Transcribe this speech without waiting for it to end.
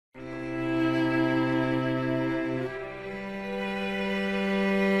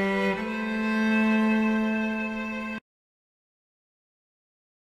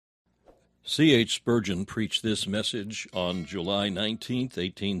C.H. Spurgeon preached this message on July 19th,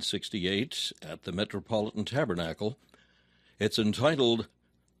 1868, at the Metropolitan Tabernacle. It's entitled,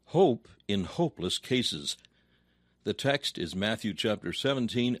 Hope in Hopeless Cases. The text is Matthew chapter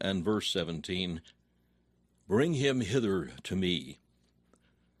 17 and verse 17. Bring him hither to me.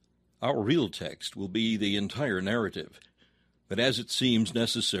 Our real text will be the entire narrative, but as it seems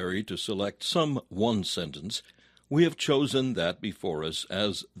necessary to select some one sentence, we have chosen that before us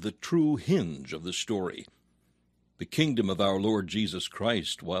as the true hinge of the story. The kingdom of our Lord Jesus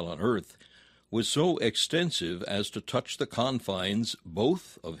Christ, while on earth, was so extensive as to touch the confines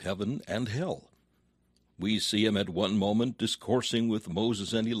both of heaven and hell. We see him at one moment discoursing with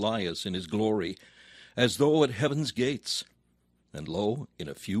Moses and Elias in his glory, as though at heaven's gates. And lo, in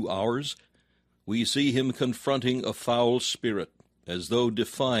a few hours, we see him confronting a foul spirit, as though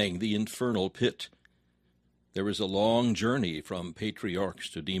defying the infernal pit. There is a long journey from patriarchs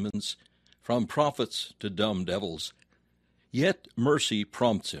to demons, from prophets to dumb devils. Yet mercy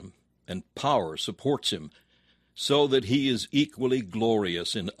prompts him, and power supports him, so that he is equally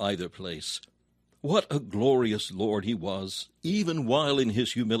glorious in either place. What a glorious Lord he was, even while in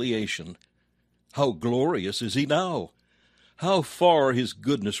his humiliation! How glorious is he now! How far his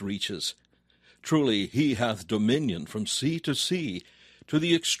goodness reaches! Truly, he hath dominion from sea to sea. To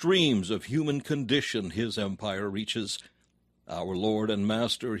the extremes of human condition his empire reaches. Our Lord and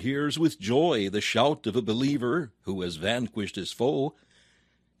Master hears with joy the shout of a believer who has vanquished his foe,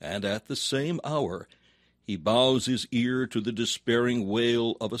 and at the same hour he bows his ear to the despairing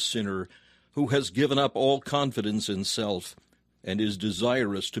wail of a sinner who has given up all confidence in self and is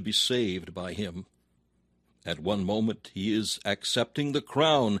desirous to be saved by him. At one moment he is accepting the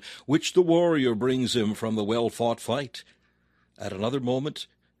crown which the warrior brings him from the well-fought fight. At another moment,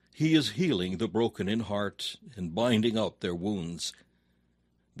 he is healing the broken in heart and binding up their wounds.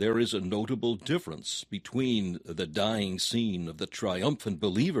 There is a notable difference between the dying scene of the triumphant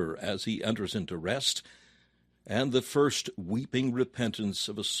believer as he enters into rest and the first weeping repentance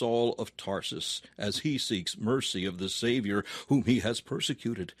of a Saul of Tarsus as he seeks mercy of the Savior whom he has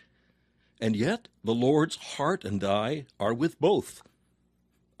persecuted. And yet the Lord's heart and eye are with both.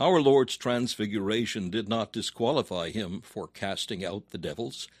 Our Lord's transfiguration did not disqualify him for casting out the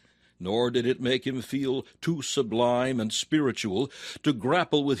devils, nor did it make him feel too sublime and spiritual to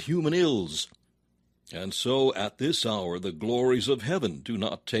grapple with human ills. And so at this hour the glories of heaven do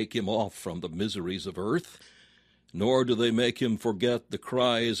not take him off from the miseries of earth, nor do they make him forget the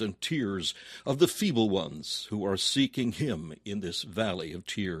cries and tears of the feeble ones who are seeking him in this valley of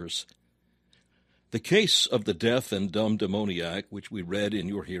tears. The case of the deaf and dumb demoniac, which we read in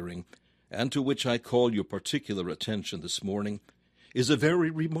your hearing, and to which I call your particular attention this morning, is a very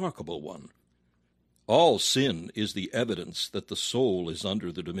remarkable one. All sin is the evidence that the soul is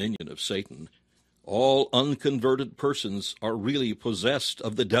under the dominion of Satan. All unconverted persons are really possessed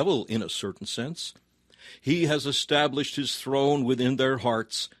of the devil in a certain sense. He has established his throne within their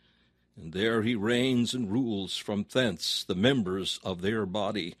hearts, and there he reigns and rules from thence the members of their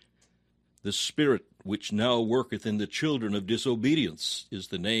body. The Spirit which now worketh in the children of disobedience is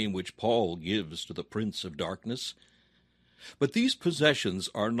the name which Paul gives to the prince of darkness. But these possessions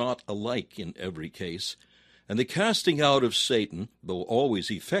are not alike in every case, and the casting out of Satan, though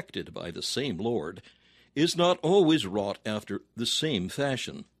always effected by the same Lord, is not always wrought after the same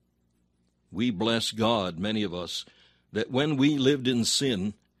fashion. We bless God, many of us, that when we lived in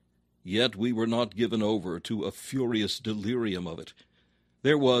sin, yet we were not given over to a furious delirium of it.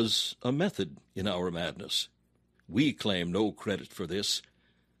 There was a method in our madness. We claim no credit for this,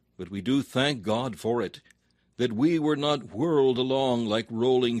 but we do thank God for it, that we were not whirled along like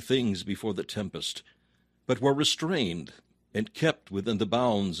rolling things before the tempest, but were restrained and kept within the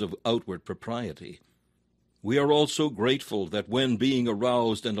bounds of outward propriety. We are also grateful that when being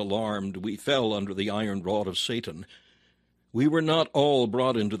aroused and alarmed we fell under the iron rod of Satan, we were not all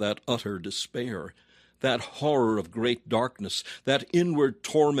brought into that utter despair, that horror of great darkness, that inward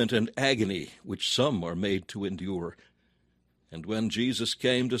torment and agony which some are made to endure. And when Jesus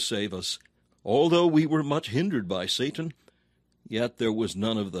came to save us, although we were much hindered by Satan, yet there was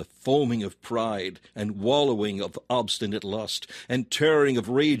none of the foaming of pride and wallowing of obstinate lust and tearing of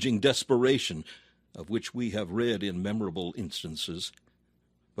raging desperation, of which we have read in memorable instances.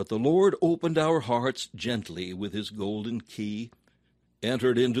 But the Lord opened our hearts gently with his golden key,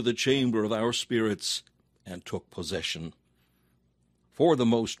 entered into the chamber of our spirits, and took possession. For the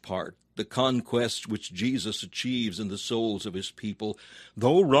most part, the conquests which Jesus achieves in the souls of his people,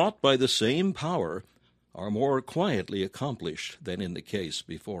 though wrought by the same power, are more quietly accomplished than in the case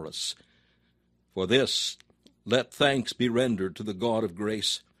before us. For this, let thanks be rendered to the God of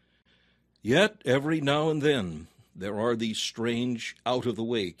grace. Yet every now and then there are these strange,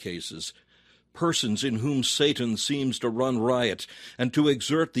 out-of-the-way cases, persons in whom Satan seems to run riot and to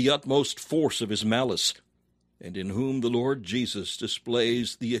exert the utmost force of his malice, and in whom the Lord Jesus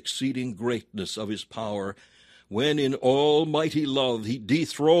displays the exceeding greatness of his power, when in almighty love he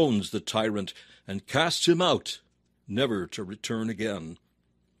dethrones the tyrant and casts him out, never to return again.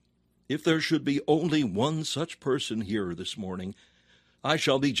 If there should be only one such person here this morning, I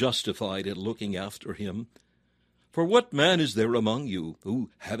shall be justified in looking after him. For what man is there among you, who,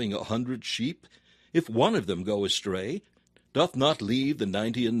 having 100 sheep, if one of them go astray, doth not leave the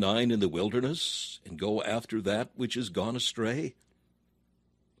 99 in the wilderness, and go after that which is gone astray?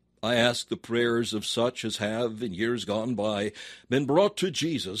 I ask the prayers of such as have, in years gone by, been brought to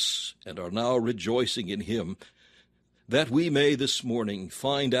Jesus, and are now rejoicing in him, that we may this morning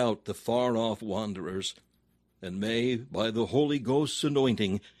find out the far-off wanderers, and may, by the Holy Ghost's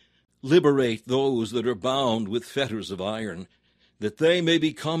anointing, liberate those that are bound with fetters of iron, that they may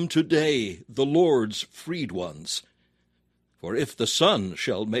become today the Lord's freed ones. For if the Son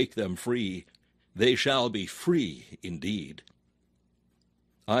shall make them free, they shall be free indeed.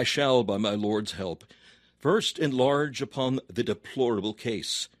 I shall, by my Lord's help, first enlarge upon the deplorable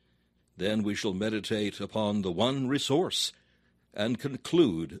case. Then we shall meditate upon the one resource, and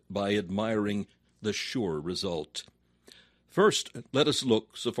conclude by admiring the sure result. First, let us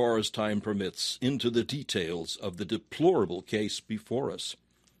look, so far as time permits, into the details of the deplorable case before us.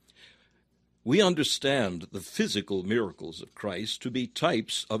 We understand the physical miracles of Christ to be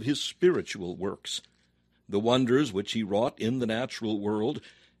types of his spiritual works. The wonders which he wrought in the natural world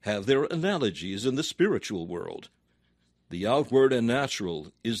have their analogies in the spiritual world. The outward and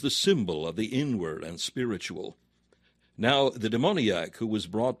natural is the symbol of the inward and spiritual. Now, the demoniac who was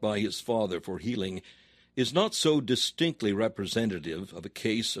brought by his father for healing is not so distinctly representative of a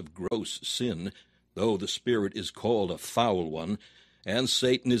case of gross sin, though the spirit is called a foul one, and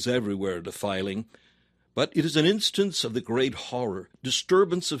Satan is everywhere defiling, but it is an instance of the great horror,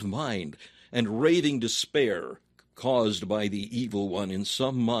 disturbance of mind, and raving despair caused by the evil one in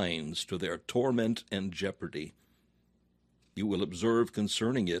some minds to their torment and jeopardy. You will observe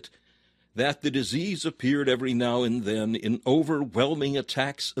concerning it that the disease appeared every now and then in overwhelming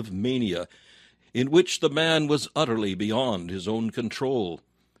attacks of mania, in which the man was utterly beyond his own control.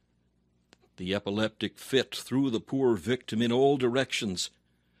 The epileptic fit threw the poor victim in all directions.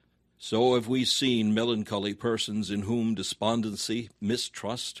 So have we seen melancholy persons in whom despondency,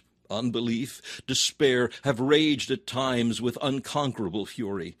 mistrust, unbelief, despair have raged at times with unconquerable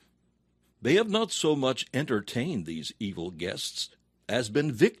fury. They have not so much entertained these evil guests as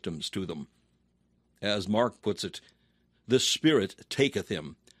been victims to them. As Mark puts it, the Spirit taketh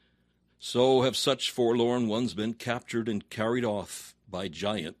him. So have such forlorn ones been captured and carried off by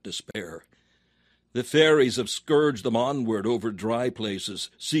giant despair. The fairies have scourged them onward over dry places,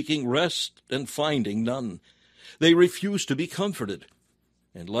 seeking rest and finding none. They refused to be comforted,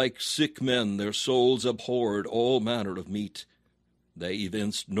 and like sick men their souls abhorred all manner of meat. They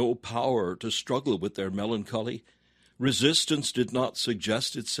evinced no power to struggle with their melancholy. Resistance did not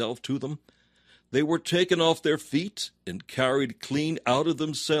suggest itself to them. They were taken off their feet and carried clean out of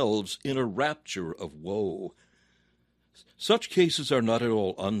themselves in a rapture of woe. Such cases are not at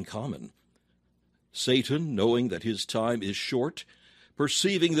all uncommon. Satan, knowing that his time is short,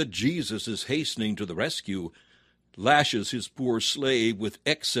 perceiving that Jesus is hastening to the rescue, lashes his poor slave with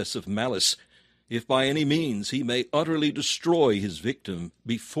excess of malice, if by any means he may utterly destroy his victim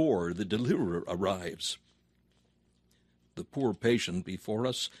before the deliverer arrives. The poor patient before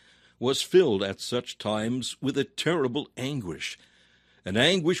us was filled at such times with a terrible anguish, an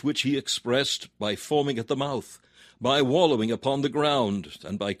anguish which he expressed by foaming at the mouth, by wallowing upon the ground,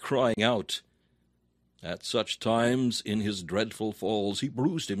 and by crying out. At such times, in his dreadful falls, he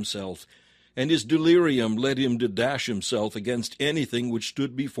bruised himself, and his delirium led him to dash himself against anything which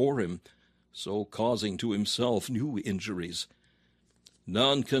stood before him, so causing to himself new injuries.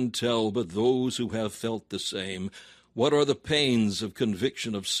 None can tell but those who have felt the same what are the pains of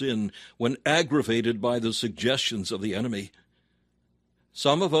conviction of sin when aggravated by the suggestions of the enemy.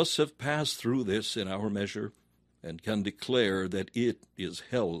 Some of us have passed through this in our measure, and can declare that it is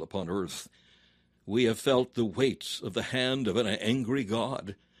hell upon earth. We have felt the weight of the hand of an angry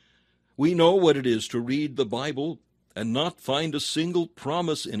God. We know what it is to read the Bible and not find a single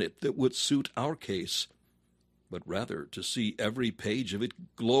promise in it that would suit our case, but rather to see every page of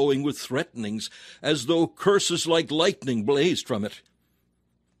it glowing with threatenings, as though curses like lightning blazed from it.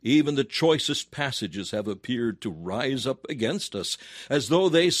 Even the choicest passages have appeared to rise up against us, as though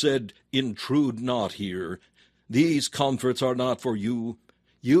they said, "Intrude not here. These comforts are not for you.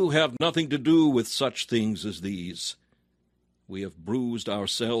 You have nothing to do with such things as these. We have bruised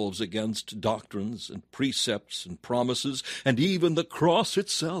ourselves against doctrines and precepts and promises, and even the cross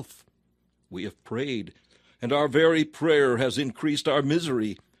itself. We have prayed, and our very prayer has increased our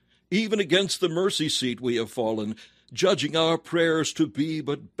misery. Even against the mercy seat we have fallen, judging our prayers to be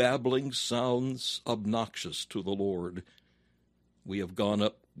but babbling sounds obnoxious to the Lord. We have gone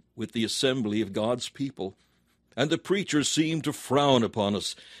up with the assembly of God's people, and the preachers seem to frown upon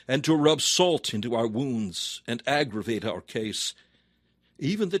us and to rub salt into our wounds and aggravate our case.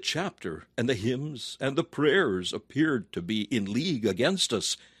 Even the chapter and the hymns and the prayers appeared to be in league against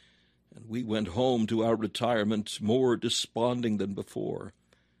us, and we went home to our retirement more desponding than before.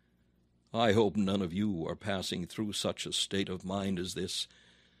 I hope none of you are passing through such a state of mind as this,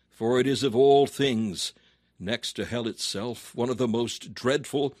 for it is of all things, next to hell itself, one of the most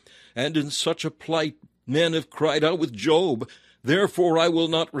dreadful, and in such a plight men have cried out with Job, "Therefore I will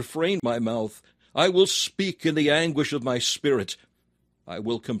not refrain my mouth. I will speak in the anguish of my spirit. I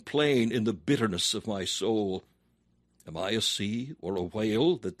will complain in the bitterness of my soul. Am I a sea or a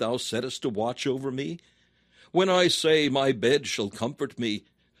whale that thou settest to watch over me? When I say, my bed shall comfort me,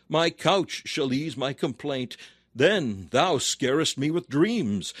 my couch shall ease my complaint, then thou scarest me with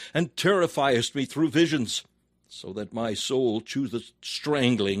dreams, and terrifiest me through visions, so that my soul chooseth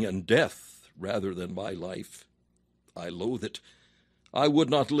strangling and death rather than my life. I loathe it. I would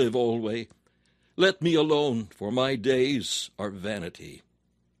not live alway. Let me alone, for my days are vanity."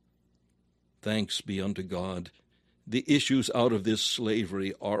 Thanks be unto God. The issues out of this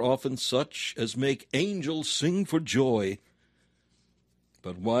slavery are often such as make angels sing for joy.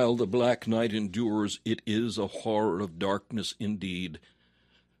 But while the black night endures, it is a horror of darkness indeed.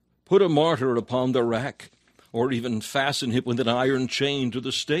 Put a martyr upon the rack, or even fasten him with an iron chain to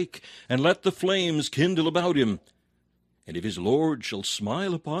the stake, and let the flames kindle about him. And if his Lord shall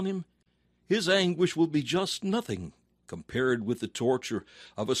smile upon him, his anguish will be just nothing compared with the torture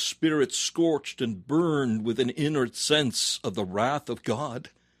of a spirit scorched and burned with an inner sense of the wrath of God.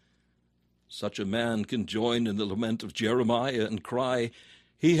 Such a man can join in the lament of Jeremiah and cry,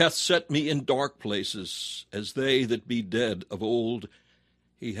 "He hath set me in dark places, as they that be dead of old.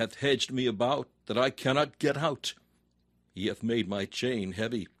 He hath hedged me about, that I cannot get out. He hath made my chain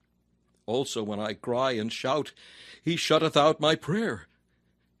heavy. Also when I cry and shout, he shutteth out my prayer.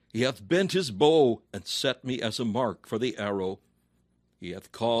 He hath bent his bow, and set me as a mark for the arrow. He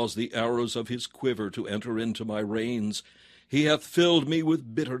hath caused the arrows of his quiver to enter into my reins. He hath filled me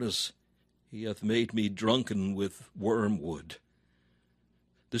with bitterness. He hath made me drunken with wormwood."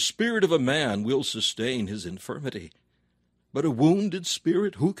 The spirit of a man will sustain his infirmity, but a wounded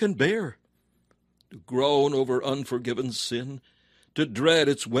spirit who can bear? To groan over unforgiven sin, to dread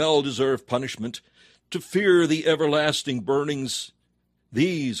its well-deserved punishment, to fear the everlasting burnings,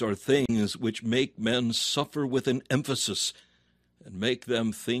 these are things which make men suffer with an emphasis and make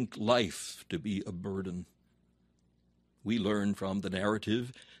them think life to be a burden. We learn from the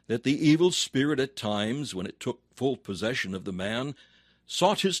narrative that the evil spirit at times, when it took full possession of the man,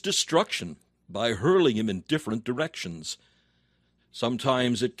 sought his destruction by hurling him in different directions.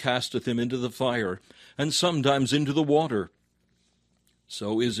 Sometimes it casteth him into the fire, and sometimes into the water.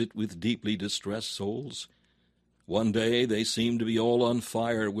 So is it with deeply distressed souls. One day they seem to be all on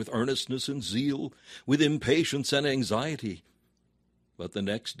fire with earnestness and zeal, with impatience and anxiety. But the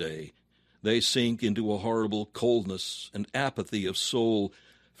next day they sink into a horrible coldness and apathy of soul,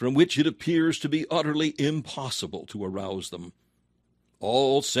 from which it appears to be utterly impossible to arouse them.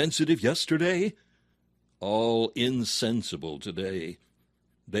 All sensitive yesterday, all insensible today.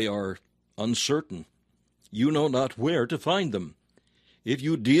 They are uncertain. You know not where to find them. If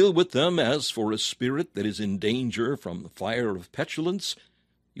you deal with them as for a spirit that is in danger from the fire of petulance,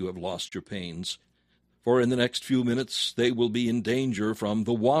 you have lost your pains. For in the next few minutes they will be in danger from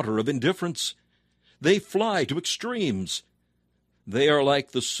the water of indifference. They fly to extremes. They are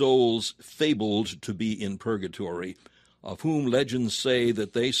like the souls fabled to be in purgatory, of whom legends say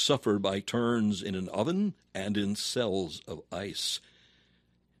that they suffer by turns in an oven and in cells of ice.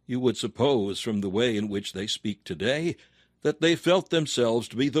 You would suppose, from the way in which they speak today, that they felt themselves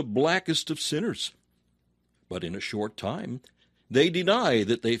to be the blackest of sinners. But in a short time they deny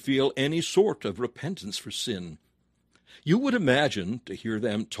that they feel any sort of repentance for sin. You would imagine, to hear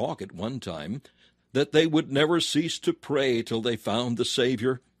them talk at one time, that they would never cease to pray till they found the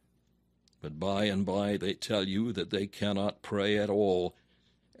Savior. But by and by they tell you that they cannot pray at all,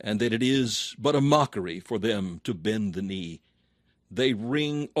 and that it is but a mockery for them to bend the knee. They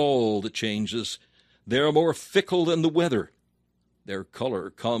ring all the changes. They are more fickle than the weather. Their color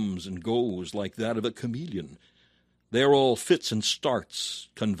comes and goes like that of a chameleon. They are all fits and starts,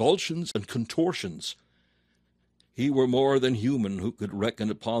 convulsions and contortions. He were more than human who could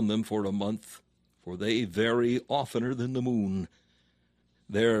reckon upon them for a month, for they vary oftener than the moon.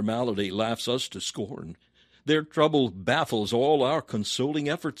 Their malady laughs us to scorn. Their trouble baffles all our consoling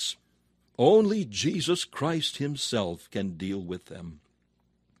efforts. Only Jesus Christ himself can deal with them.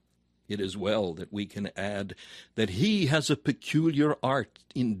 It is well that we can add that he has a peculiar art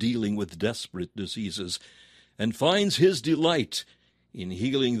in dealing with desperate diseases, and finds his delight in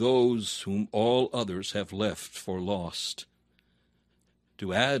healing those whom all others have left for lost.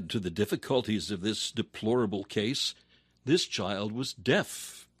 To add to the difficulties of this deplorable case, this child was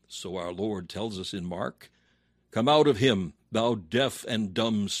deaf, so our Lord tells us in Mark. Come out of him, thou deaf and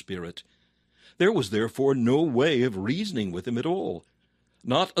dumb spirit. There was therefore no way of reasoning with him at all.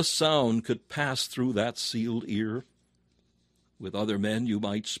 Not a sound could pass through that sealed ear. With other men you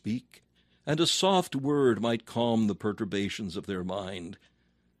might speak, and a soft word might calm the perturbations of their mind.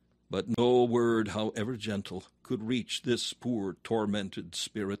 But no word, however gentle, could reach this poor tormented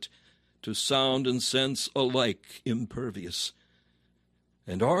spirit, to sound and sense alike impervious.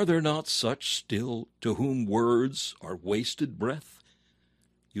 And are there not such still to whom words are wasted breath?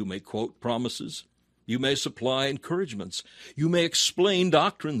 You may quote promises, you may supply encouragements, you may explain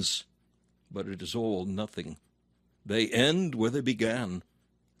doctrines, but it is all nothing. They end where they began.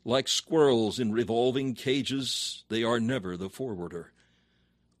 Like squirrels in revolving cages, they are never the forwarder.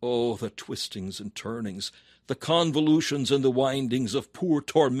 Oh, the twistings and turnings, the convolutions and the windings of poor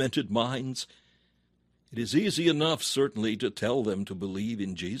tormented minds! It is easy enough, certainly, to tell them to believe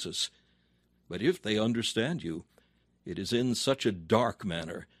in Jesus. But if they understand you, it is in such a dark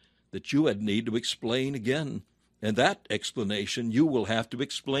manner that you had need to explain again, and that explanation you will have to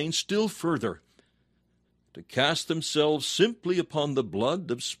explain still further. To cast themselves simply upon the blood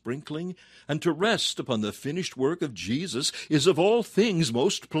of sprinkling, and to rest upon the finished work of Jesus, is of all things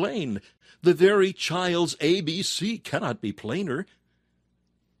most plain. The very child's ABC cannot be plainer.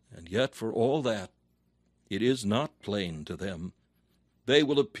 And yet, for all that, it is not plain to them. They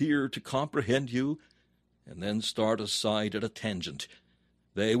will appear to comprehend you, and then start aside at a tangent.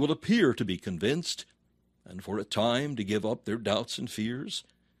 They will appear to be convinced, and for a time to give up their doubts and fears.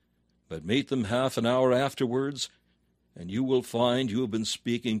 But meet them half an hour afterwards, and you will find you have been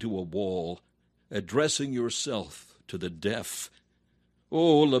speaking to a wall, addressing yourself to the deaf.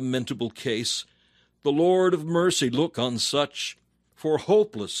 O lamentable case! The Lord of mercy look on such, for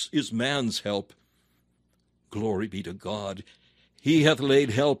hopeless is man's help. Glory be to God! He hath laid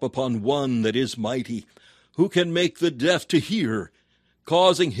help upon one that is mighty, who can make the deaf to hear,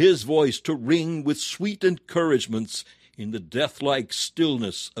 causing his voice to ring with sweet encouragements in the death-like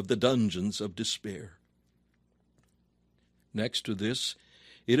stillness of the dungeons of despair. Next to this,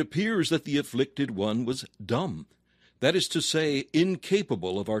 it appears that the afflicted one was dumb, that is to say,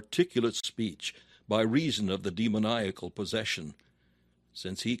 incapable of articulate speech by reason of the demoniacal possession.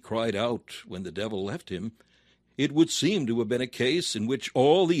 Since he cried out when the devil left him, it would seem to have been a case in which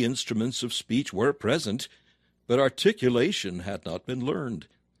all the instruments of speech were present, but articulation had not been learned.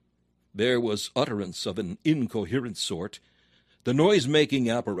 There was utterance of an incoherent sort. The noise-making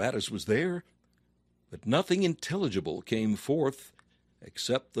apparatus was there, but nothing intelligible came forth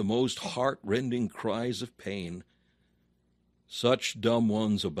except the most heart-rending cries of pain. Such dumb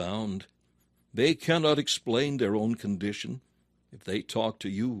ones abound. They cannot explain their own condition. If they talk to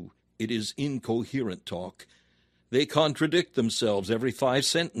you, it is incoherent talk. They contradict themselves every 5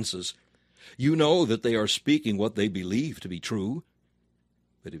 sentences. You know that they are speaking what they believe to be true.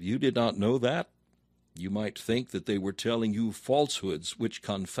 But if you did not know that, you might think that they were telling you falsehoods which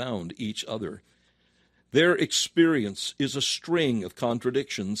confound each other. Their experience is a string of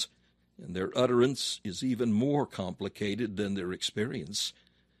contradictions, and their utterance is even more complicated than their experience.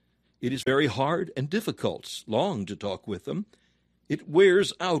 It is very hard and difficult long to talk with them. It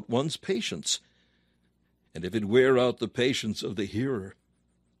wears out one's patience. And if it wear out the patience of the hearer,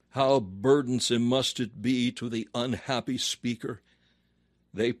 how burdensome must it be to the unhappy speaker.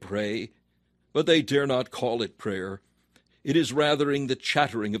 They pray, but they dare not call it prayer. It is rather the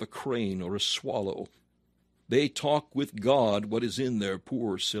chattering of a crane or a swallow. They talk with God what is in their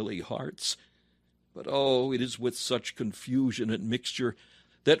poor silly hearts. But oh, it is with such confusion and mixture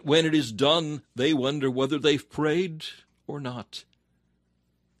that when it is done, they wonder whether they've prayed or not.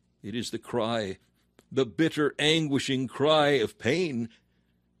 It is the cry, the bitter, anguishing cry of pain,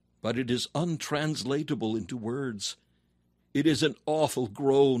 but it is untranslatable into words. It is an awful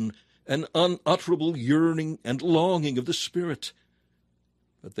groan, an unutterable yearning and longing of the spirit.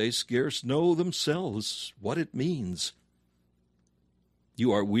 But they scarce know themselves what it means.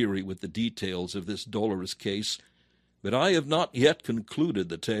 You are weary with the details of this dolorous case, But I have not yet concluded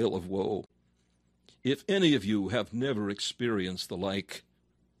the tale of woe. If any of you have never experienced the like,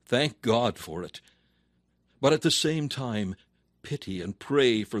 thank God for it. But at the same time, pity and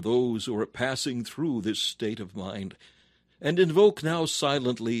pray for those who are passing through this state of mind, and invoke now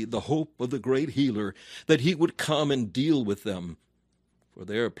silently the hope of the great Healer, that he would come and deal with them, for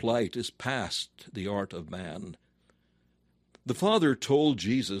their plight is past the art of man. The Father told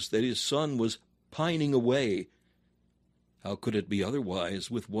Jesus that his Son was pining away. How could it be otherwise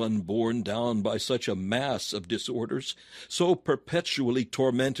with one borne down by such a mass of disorders, so perpetually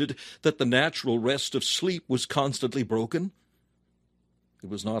tormented that the natural rest of sleep was constantly broken? It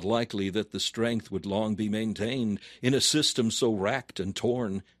was not likely that the strength would long be maintained in a system so racked and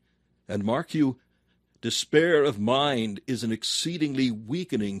torn. And mark you, despair of mind is an exceedingly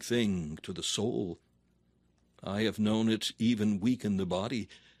weakening thing to the soul. I have known it even weaken the body,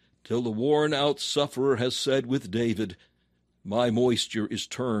 till the worn-out sufferer has said with David, "My moisture is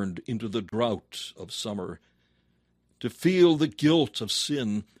turned into the drought of summer." To feel the guilt of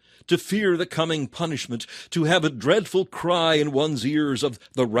sin, to fear the coming punishment, to have a dreadful cry in one's ears of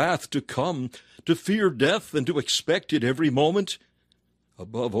the wrath to come, to fear death and to expect it every moment.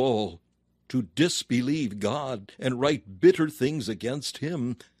 Above all, to disbelieve God and write bitter things against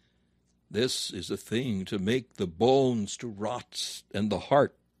him. This is a thing to make the bones to rot and the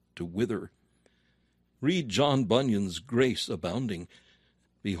heart to wither. Read John Bunyan's Grace Abounding.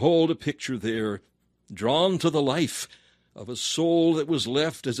 Behold a picture there, drawn to the life, of a soul that was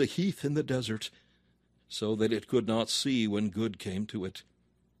left as a heath in the desert, so that it could not see when good came to it.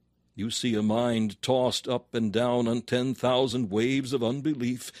 You see a mind tossed up and down on 10,000 waves of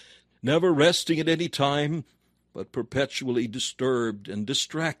unbelief, never resting at any time, but perpetually disturbed and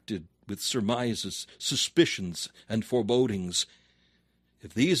distracted with surmises, suspicions, and forebodings.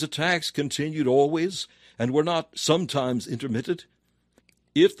 If these attacks continued always, and were not sometimes intermitted,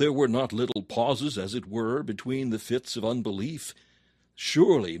 if there were not little pauses, as it were, between the fits of unbelief,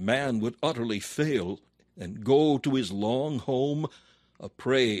 surely man would utterly fail and go to his long home, a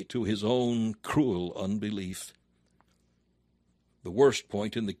prey to his own cruel unbelief. The worst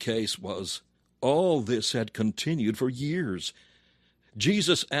point in the case was, all this had continued for years.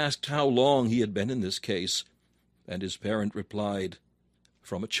 Jesus asked how long he had been in this case, and his parent replied,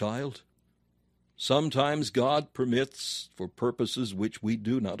 "From a child." Sometimes God permits, for purposes which we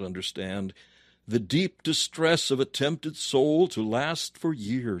do not understand, the deep distress of a tempted soul to last for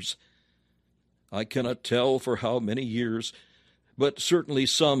years. I cannot tell for how many years, but certainly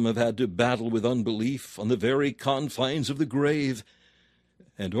some have had to battle with unbelief on the very confines of the grave,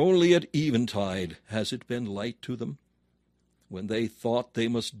 and only at eventide has it been light to them. When they thought they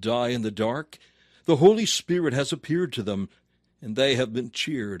must die in the dark, the Holy Spirit has appeared to them, and they have been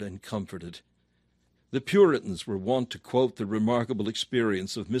cheered and comforted. The Puritans were wont to quote the remarkable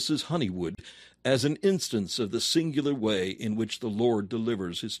experience of Mrs. Honeywood as an instance of the singular way in which the Lord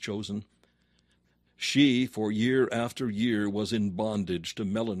delivers his chosen. She, for year after year, was in bondage to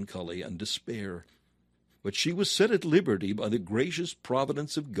melancholy and despair, but she was set at liberty by the gracious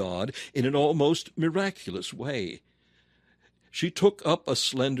providence of God in an almost miraculous way. She took up a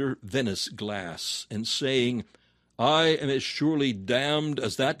slender Venice glass, and saying, "I am as surely damned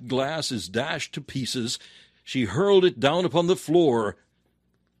as that glass is dashed to pieces," she hurled it down upon the floor,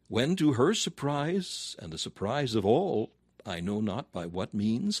 when to her surprise, and the surprise of all, I know not by what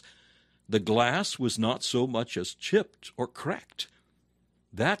means, the glass was not so much as chipped or cracked.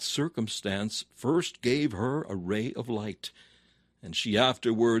 That circumstance first gave her a ray of light, and she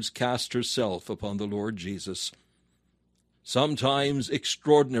afterwards cast herself upon the Lord Jesus. Sometimes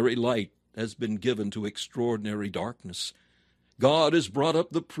extraordinary light has been given to extraordinary darkness. God has brought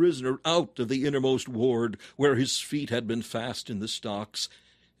up the prisoner out of the innermost ward, where his feet had been fast in the stocks,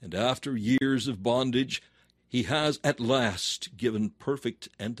 and after years of bondage, he has at last given perfect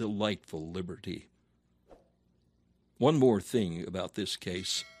and delightful liberty. One more thing about this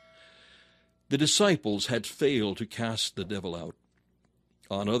case. The disciples had failed to cast the devil out.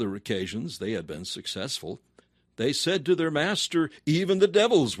 On other occasions they had been successful. They said to their master, "Even the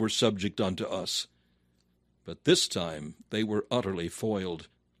devils were subject unto us." But this time they were utterly foiled.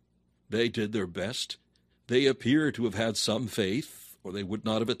 They did their best. They appear to have had some faith, or they would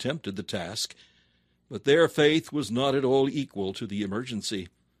not have attempted the task. But their faith was not at all equal to the emergency.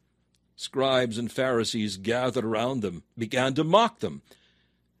 Scribes and Pharisees gathered around them, began to mock them.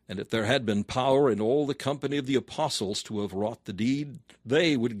 And if there had been power in all the company of the apostles to have wrought the deed,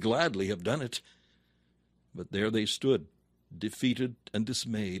 they would gladly have done it. But there they stood, defeated and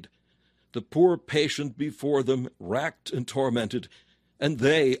dismayed, the poor patient before them racked and tormented, and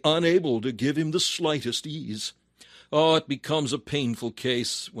they unable to give him the slightest ease. Oh, it becomes a painful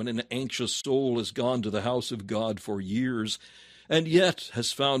case when an anxious soul has gone to the house of God for years, and yet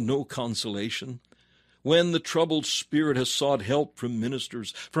has found no consolation. When the troubled spirit has sought help from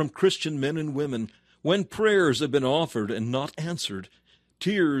ministers, from Christian men and women, when prayers have been offered and not answered,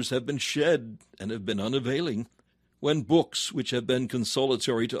 tears have been shed and have been unavailing, when books which have been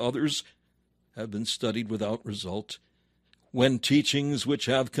consolatory to others have been studied without result, when teachings which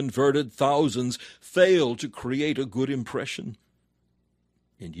have converted thousands fail to create a good impression.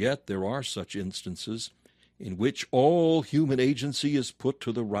 And yet there are such instances in which all human agency is put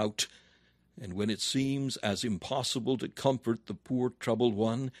to the rout, and when it seems as impossible to comfort the poor troubled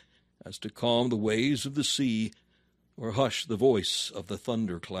one as to calm the waves of the sea or hush the voice of the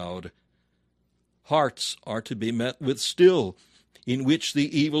thundercloud. Hearts are to be met with still, in which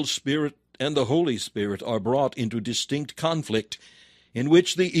the evil spirit and the Holy Spirit are brought into distinct conflict, in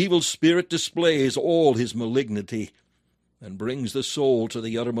which the evil spirit displays all his malignity and brings the soul to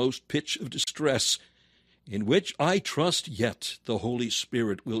the uttermost pitch of distress, in which I trust yet the Holy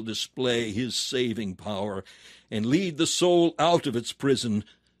Spirit will display his saving power and lead the soul out of its prison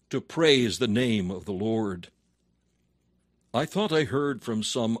to praise the name of the Lord. I thought I heard from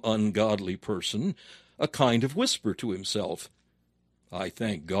some ungodly person a kind of whisper to himself, I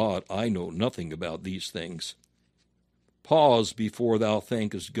thank God I know nothing about these things. Pause before thou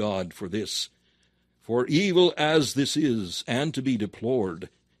thankest God for this. For evil as this is, and to be deplored,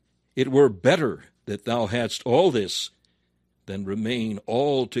 it were better that thou hadst all this than remain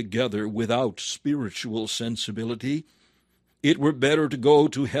altogether without spiritual sensibility. It were better to go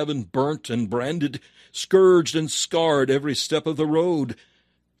to heaven burnt and branded, scourged and scarred every step of the road,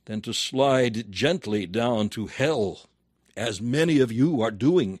 than to slide gently down to hell, as many of you are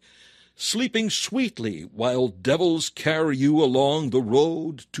doing, sleeping sweetly while devils carry you along the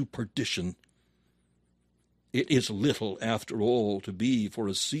road to perdition. It is little, after all, to be for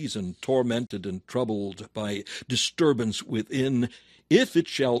a season tormented and troubled by disturbance within, if it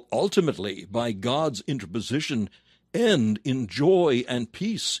shall ultimately, by God's interposition, end in joy and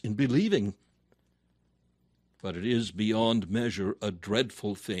peace in believing. But it is beyond measure a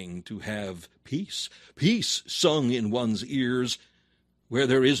dreadful thing to have peace sung in one's ears where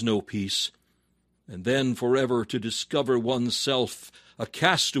there is no peace, and then forever to discover oneself a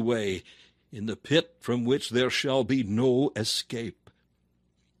castaway in the pit from which there shall be no escape.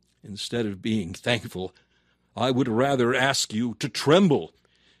 Instead of being thankful, I would rather ask you to tremble.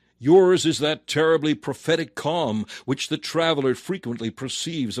 Yours is that terribly prophetic calm which the traveler frequently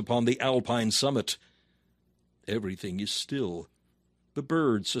perceives upon the Alpine summit. Everything is still. The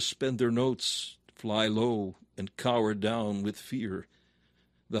birds suspend their notes, fly low, and cower down with fear.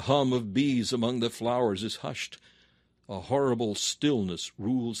 The hum of bees among the flowers is hushed. A horrible stillness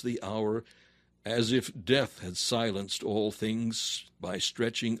rules the hour, as if death had silenced all things by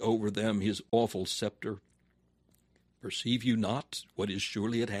stretching over them his awful scepter. Perceive you not what is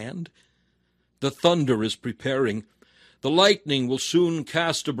surely at hand? The thunder is preparing. The lightning will soon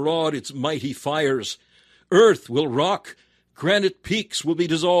cast abroad its mighty fires. Earth will rock. Granite peaks will be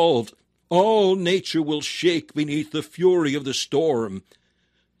dissolved. All nature will shake beneath the fury of the storm.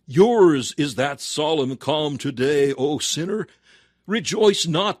 Yours is that solemn calm today, O sinner. Rejoice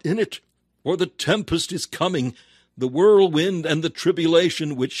not in it, for the tempest is coming, the whirlwind and the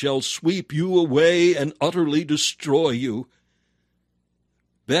tribulation which shall sweep you away and utterly destroy you.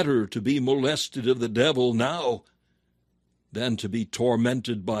 Better to be molested of the devil now than to be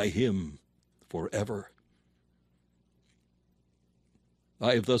tormented by him forever.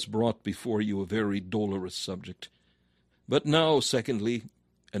 I have thus brought before you a very dolorous subject. But now, secondly,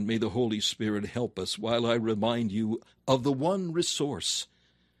 and may the Holy Spirit help us while I remind you of the one resource.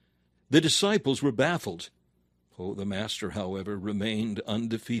 The disciples were baffled. Oh, the Master, however, remained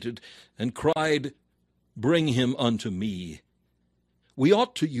undefeated and cried, Bring him unto me. We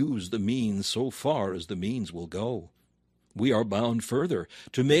ought to use the means so far as the means will go. We are bound further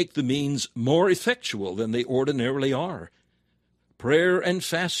to make the means more effectual than they ordinarily are. Prayer and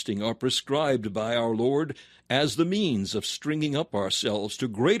fasting are prescribed by our Lord as the means of stringing up ourselves to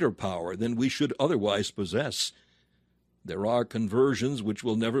greater power than we should otherwise possess. There are conversions which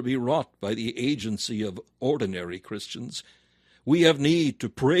will never be wrought by the agency of ordinary Christians. We have need to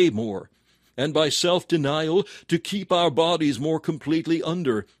pray more, and by self-denial to keep our bodies more completely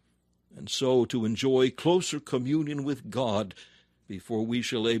under, and so to enjoy closer communion with God before we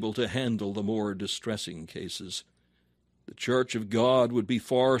shall be able to handle the more distressing cases. The Church of God would be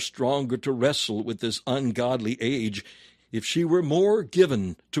far stronger to wrestle with this ungodly age if she were more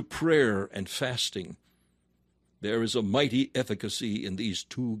given to prayer and fasting. There is a mighty efficacy in these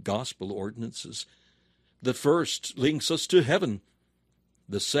two gospel ordinances. The first links us to heaven.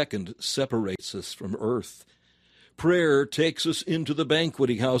 The second separates us from earth. Prayer takes us into the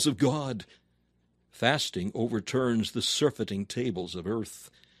banqueting house of God. Fasting overturns the surfeiting tables of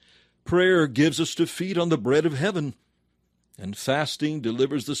earth. Prayer gives us to feed on the bread of heaven. And fasting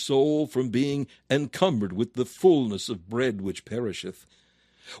delivers the soul from being encumbered with the fullness of bread which perisheth.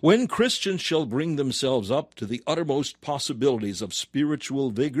 When Christians shall bring themselves up to the uttermost possibilities of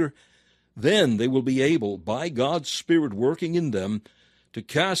spiritual vigor, then they will be able, by God's Spirit working in them, to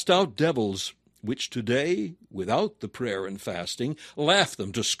cast out devils, which today, without the prayer and fasting, laugh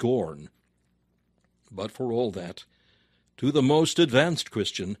them to scorn. But for all that, to the most advanced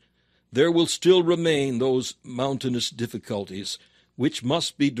Christian, there will still remain those mountainous difficulties which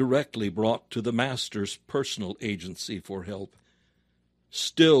must be directly brought to the Master's personal agency for help.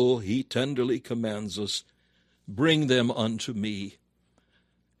 Still he tenderly commands us, "Bring them unto me."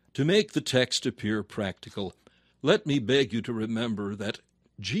 To make the text appear practical, let me beg you to remember that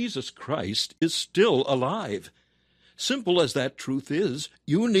Jesus Christ is still alive. Simple as that truth is,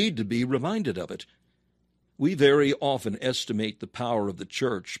 you need to be reminded of it. We very often estimate the power of the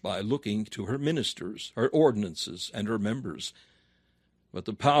church by looking to her ministers, her ordinances, and her members. But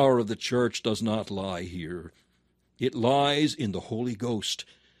the power of the church does not lie here. It lies in the Holy Ghost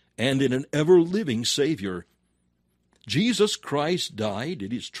and in an ever-living Savior. Jesus Christ died,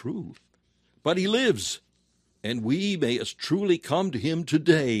 it is true, but he lives, and we may as truly come to him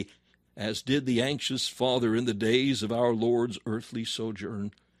today as did the anxious father in the days of our Lord's earthly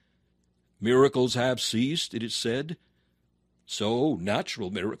sojourn. Miracles have ceased, it is said. So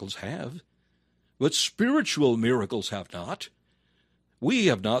natural miracles have, but spiritual miracles have not. We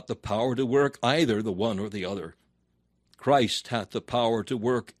have not the power to work either the one or the other. Christ hath the power to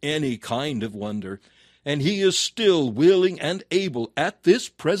work any kind of wonder, and he is still willing and able at this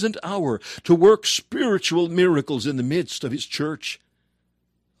present hour to work spiritual miracles in the midst of his church.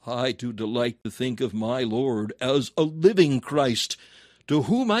 I do delight to think of my Lord as a living Christ, to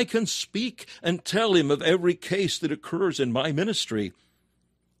whom I can speak and tell him of every case that occurs in my ministry,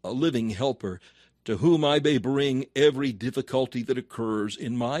 a living helper to whom I may bring every difficulty that occurs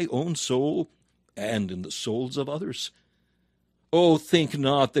in my own soul and in the souls of others. Oh, think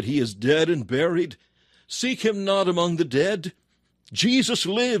not that he is dead and buried. Seek him not among the dead. Jesus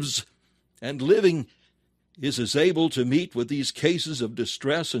lives, and living is as able to meet with these cases of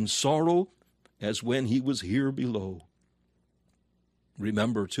distress and sorrow as when he was here below.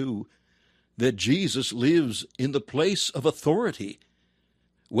 Remember, too, that Jesus lives in the place of authority.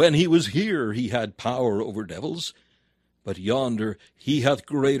 When he was here, he had power over devils, but yonder he hath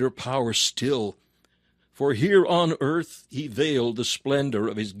greater power still. For here on earth he veiled the splendor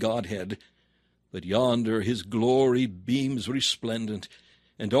of his Godhead, but yonder his glory beams resplendent,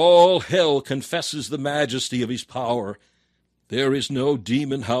 and all hell confesses the majesty of his power. There is no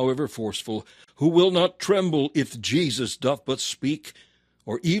demon, however forceful, who will not tremble if Jesus doth but speak,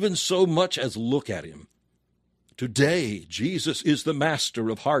 or even so much as look at him. Today Jesus is the master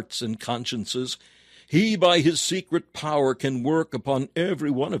of hearts and consciences. He by his secret power can work upon every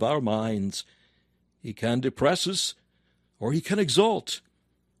one of our minds. He can depress us, or he can exalt.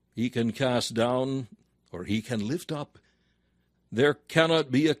 He can cast down, or he can lift up. There cannot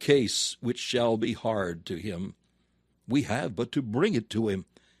be a case which shall be hard to him. We have but to bring it to him.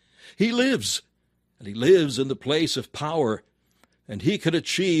 He lives, and he lives in the place of power, and he can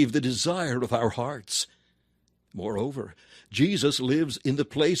achieve the desire of our hearts. Moreover, Jesus lives in the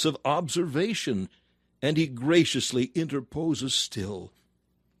place of observation, and he graciously interposes still.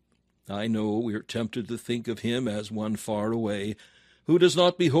 I know we are tempted to think of him as one far away, who does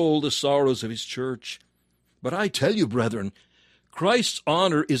not behold the sorrows of his church. But I tell you, brethren, Christ's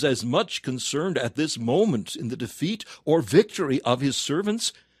honor is as much concerned at this moment in the defeat or victory of his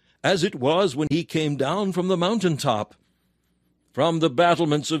servants as it was when he came down from the mountaintop. From the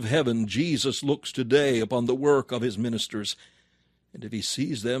battlements of heaven, Jesus looks today upon the work of his ministers, and if he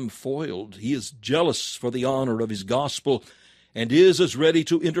sees them foiled, he is jealous for the honor of his gospel, and is as ready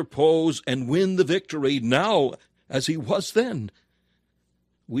to interpose and win the victory now as he was then.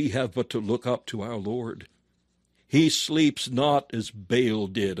 We have but to look up to our Lord. He sleeps not as Baal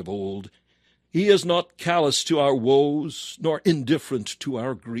did of old. He is not callous to our woes, nor indifferent to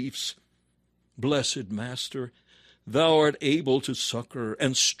our griefs. Blessed Master, thou art able to succor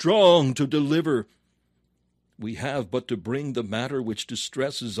and strong to deliver. We have but to bring the matter which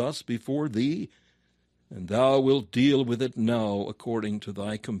distresses us before thee, and thou wilt deal with it now according to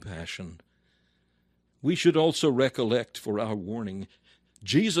thy compassion. We should also recollect for our warning,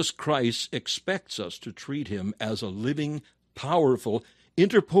 Jesus Christ expects us to treat him as a living, powerful,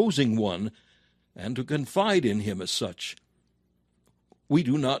 interposing one, and to confide in him as such. We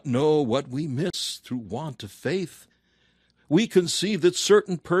do not know what we miss through want of faith. We conceive that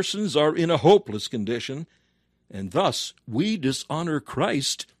certain persons are in a hopeless condition, and thus we dishonor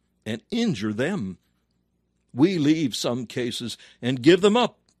Christ and injure them. We leave some cases and give them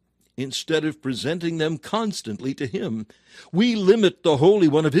up instead of presenting them constantly to him. We limit the Holy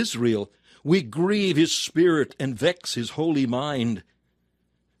One of Israel. We grieve his spirit and vex his holy mind.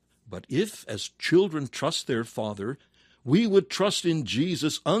 But if, as children trust their Father, we would trust in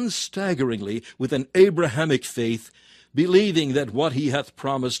Jesus unstaggeringly with an Abrahamic faith, believing that what he hath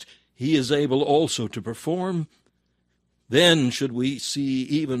promised he is able also to perform, then should we see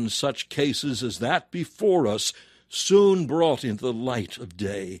even such cases as that before us soon brought into the light of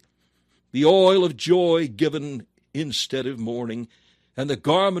day, the oil of joy given instead of mourning, and the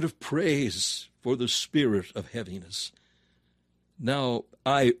garment of praise for the spirit of heaviness. Now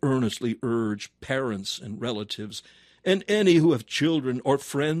I earnestly urge parents and relatives, and any who have children or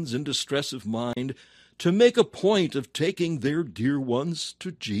friends in distress of mind, to make a point of taking their dear ones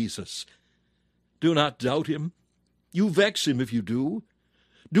to Jesus. Do not doubt him. You vex him if you do.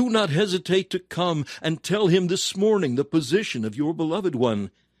 Do not hesitate to come and tell him this morning the position of your beloved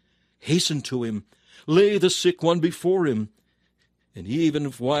one. Hasten to him. Lay the sick one before him. And even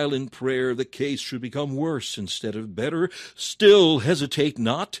if while in prayer the case should become worse instead of better, still hesitate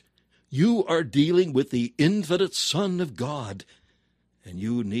not. You are dealing with the infinite Son of God, and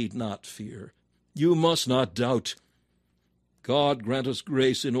you need not fear. You must not doubt. God grant us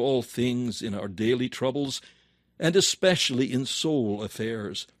grace in all things, in our daily troubles, and especially in soul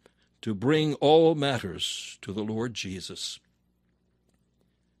affairs, to bring all matters to the Lord Jesus.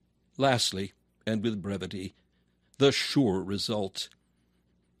 Lastly, and with brevity, the sure result.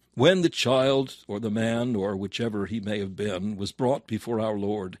 When the child, or the man, or whichever he may have been, was brought before our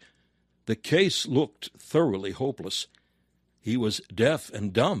Lord, the case looked thoroughly hopeless. He was deaf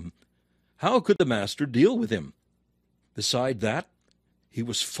and dumb. How could the master deal with him? Beside that, he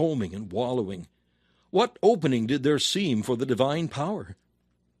was foaming and wallowing. What opening did there seem for the divine power?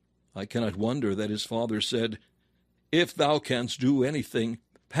 I cannot wonder that his father said, "If thou canst do anything,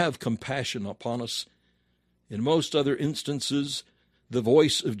 have compassion upon us." In most other instances, the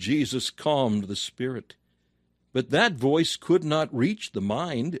voice of Jesus calmed the spirit. But that voice could not reach the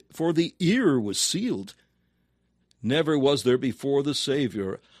mind, for the ear was sealed. Never was there before the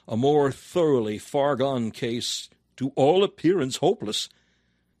Savior a more thoroughly far-gone case, to all appearance hopeless.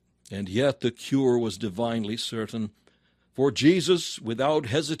 And yet the cure was divinely certain, for Jesus, without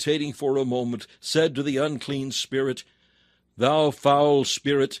hesitating for a moment, said to the unclean spirit, "Thou foul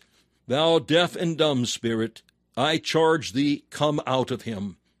spirit, thou deaf and dumb spirit, I charge thee, come out of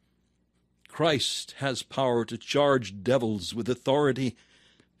him." Christ has power to charge devils with authority.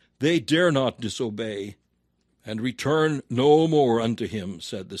 They dare not disobey, and return no more unto him,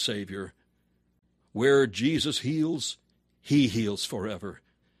 said the Savior. Where Jesus heals, he heals forever.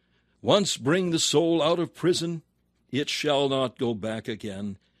 Once bring the soul out of prison, it shall not go back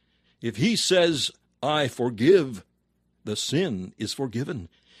again. If he says, "I forgive," the sin is forgiven.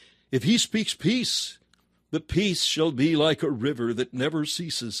 If he speaks peace, the peace shall be like a river that never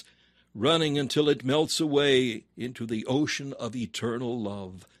ceases, running until it melts away into the ocean of eternal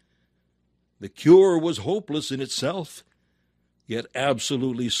love. The cure was hopeless in itself, yet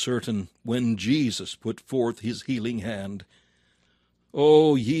absolutely certain when Jesus put forth his healing hand.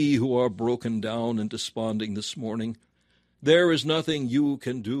 O ye who are broken down and desponding this morning, there is nothing you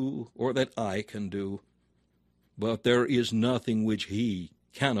can do or that I can do, but there is nothing which he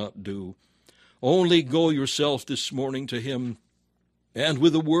cannot do. Only go yourself this morning to him, and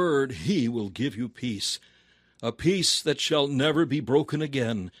with a word he will give you peace, a peace that shall never be broken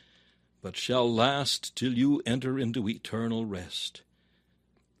again, but shall last till you enter into eternal rest.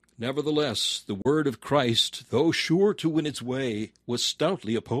 Nevertheless, the word of Christ, though sure to win its way, was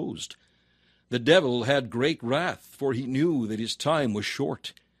stoutly opposed. The devil had great wrath, for he knew that his time was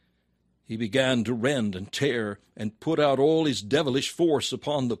short. He began to rend and tear, and put out all his devilish force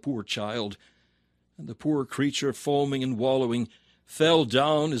upon the poor child. And the poor creature, foaming and wallowing, fell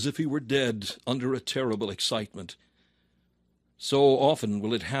down as if he were dead under a terrible excitement. So often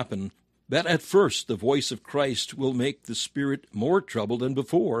will it happen that at first the voice of Christ will make the spirit more troubled than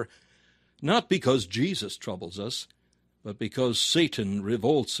before, not because Jesus troubles us, but because Satan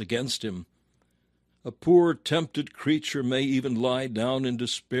revolts against him. A poor tempted creature may even lie down in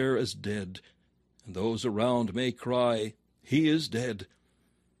despair as dead, and those around may cry, "He is dead."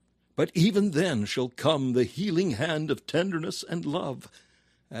 But even then shall come the healing hand of tenderness and love,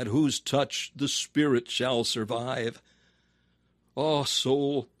 at whose touch the spirit shall survive. O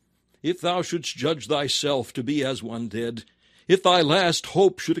soul, if thou shouldst judge thyself to be as one dead, if thy last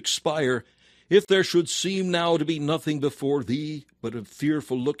hope should expire, if there should seem now to be nothing before thee but a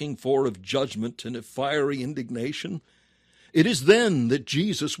fearful looking for of judgment and a fiery indignation, it is then that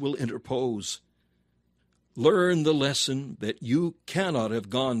Jesus will interpose. Learn the lesson that you cannot have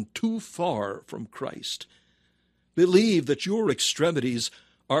gone too far from Christ. Believe that your extremities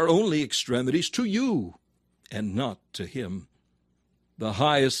are only extremities to you, and not to him. The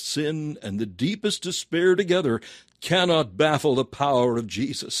highest sin and the deepest despair together cannot baffle the power of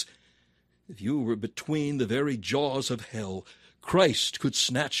Jesus. If you were between the very jaws of hell, Christ could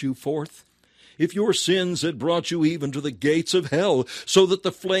snatch you forth. If your sins had brought you even to the gates of hell, so that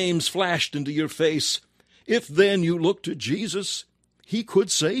the flames flashed into your face, if then you look to Jesus, he could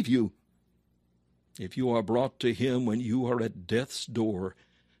save you. If you are brought to him when you are at death's door,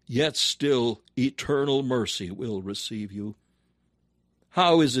 yet still eternal mercy will receive you.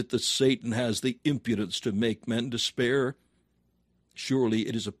 How is it that Satan has the impudence to make men despair? Surely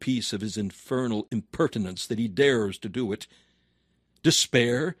it is a piece of his infernal impertinence that he dares to do it.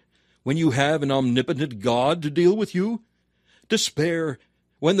 Despair when you have an omnipotent God to deal with you? Despair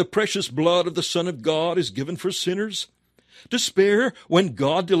when the precious blood of the Son of God is given for sinners? Despair when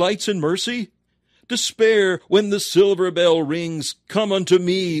God delights in mercy? Despair when the silver bell rings, "Come unto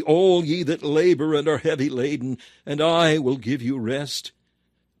me, all ye that labor and are heavy laden, and I will give you rest."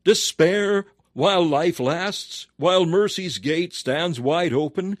 Despair while life lasts, while mercy's gate stands wide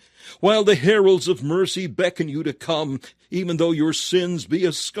open, while the heralds of mercy beckon you to come, even though your sins be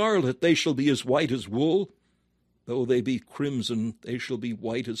as scarlet, they shall be as white as wool. Though they be crimson, they shall be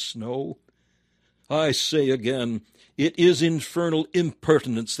white as snow. I say again, it is infernal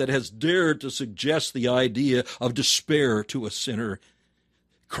impertinence that has dared to suggest the idea of despair to a sinner.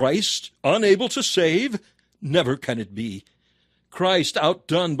 Christ unable to save? Never can it be. Christ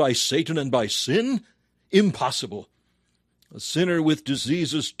outdone by Satan and by sin? Impossible. A sinner with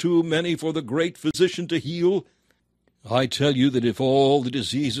diseases too many for the great physician to heal? I tell you that if all the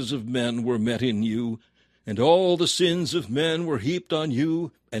diseases of men were met in you, and all the sins of men were heaped on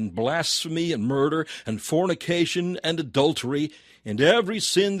you, and blasphemy and murder and fornication and adultery, and every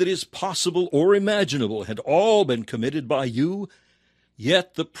sin that is possible or imaginable had all been committed by you,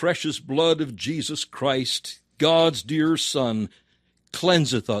 yet the precious blood of Jesus Christ, God's dear Son,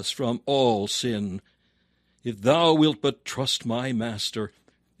 cleanseth us from all sin. If thou wilt but trust my Master,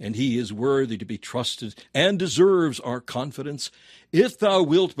 and he is worthy to be trusted and deserves our confidence, if thou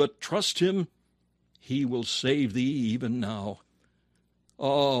wilt but trust him, he will save thee even now.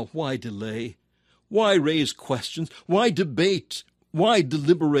 Oh, why delay? Why raise questions? Why debate? Why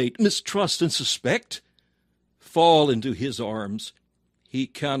deliberate, mistrust, and suspect? Fall into his arms. He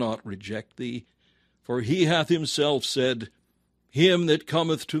cannot reject thee, for he hath himself said, "Him that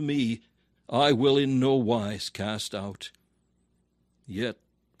cometh to me, I will in no wise cast out." Yet,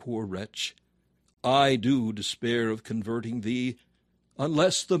 poor wretch, I do despair of converting thee,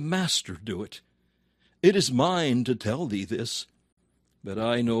 unless the Master do it. It is mine to tell thee this, but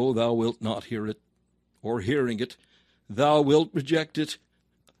I know thou wilt not hear it, or hearing it, thou wilt reject it,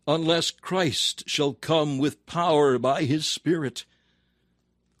 unless Christ shall come with power by his Spirit.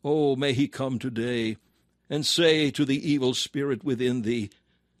 Oh, may he come today, and say to the evil spirit within thee,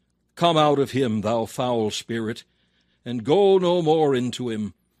 "Come out of him, thou foul spirit, and go no more into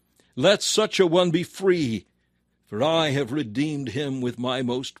him. Let such a one be free, for I have redeemed him with my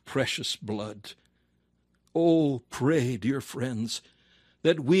most precious blood." Oh, pray, dear friends,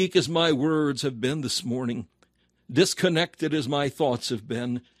 that weak as my words have been this morning, disconnected as my thoughts have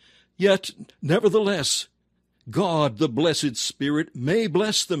been, yet, nevertheless, God, the blessed Spirit, may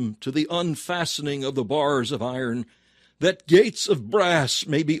bless them to the unfastening of the bars of iron, that gates of brass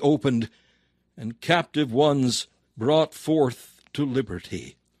may be opened, and captive ones brought forth to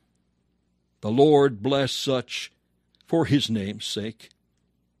liberty. The Lord bless such for his name's sake.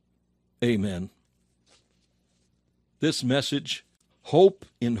 Amen. This message, Hope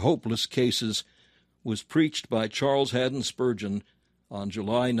in Hopeless Cases, was preached by Charles Haddon Spurgeon on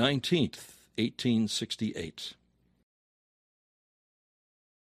July 19th, 1868.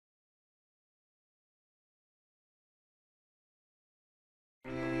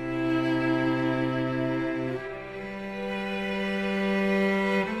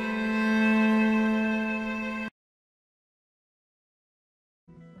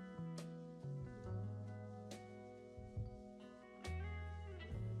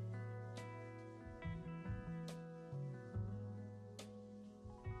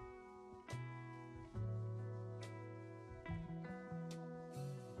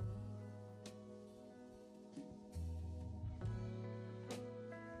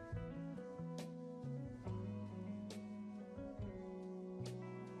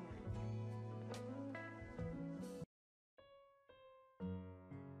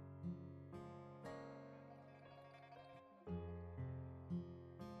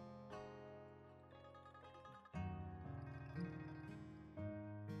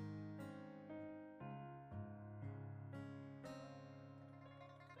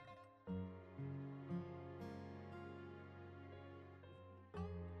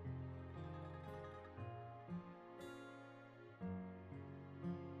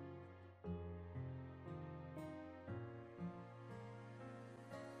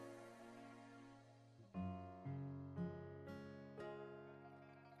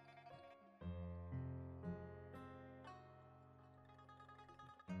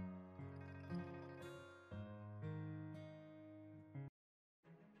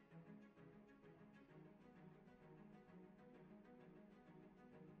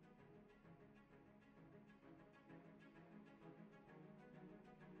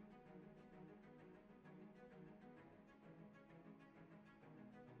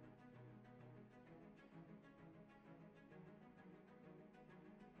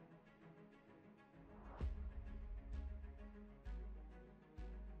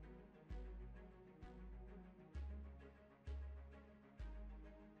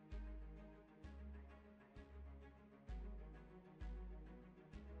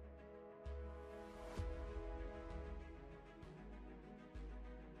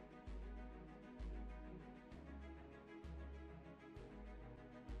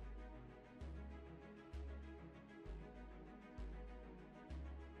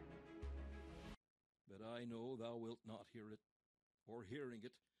 I know thou wilt not hear it, or hearing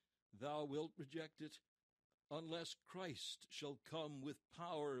it, thou wilt reject it, unless Christ shall come with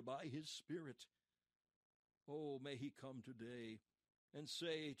power by his Spirit. Oh, may he come today, and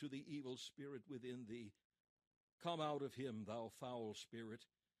say to the evil spirit within thee, Come out of him, thou foul spirit,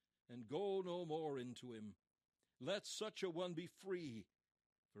 and go no more into him. Let such a one be free,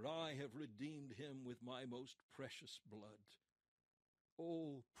 for I have redeemed him with my most precious blood.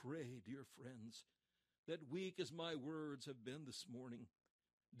 Oh, pray, dear friends, that weak as my words have been this morning,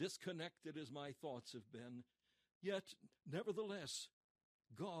 disconnected as my thoughts have been, yet, nevertheless,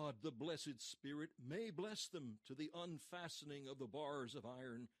 God, the blessed Spirit, may bless them to the unfastening of the bars of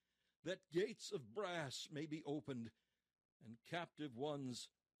iron, that gates of brass may be opened, and captive ones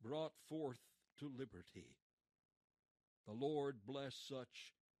brought forth to liberty. The Lord bless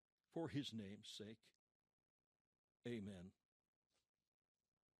such for his name's sake. Amen.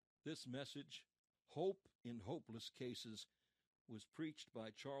 This message, Hope in Hopeless Cases, was preached by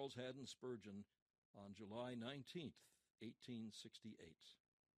Charles Haddon Spurgeon on July 19th, 1868.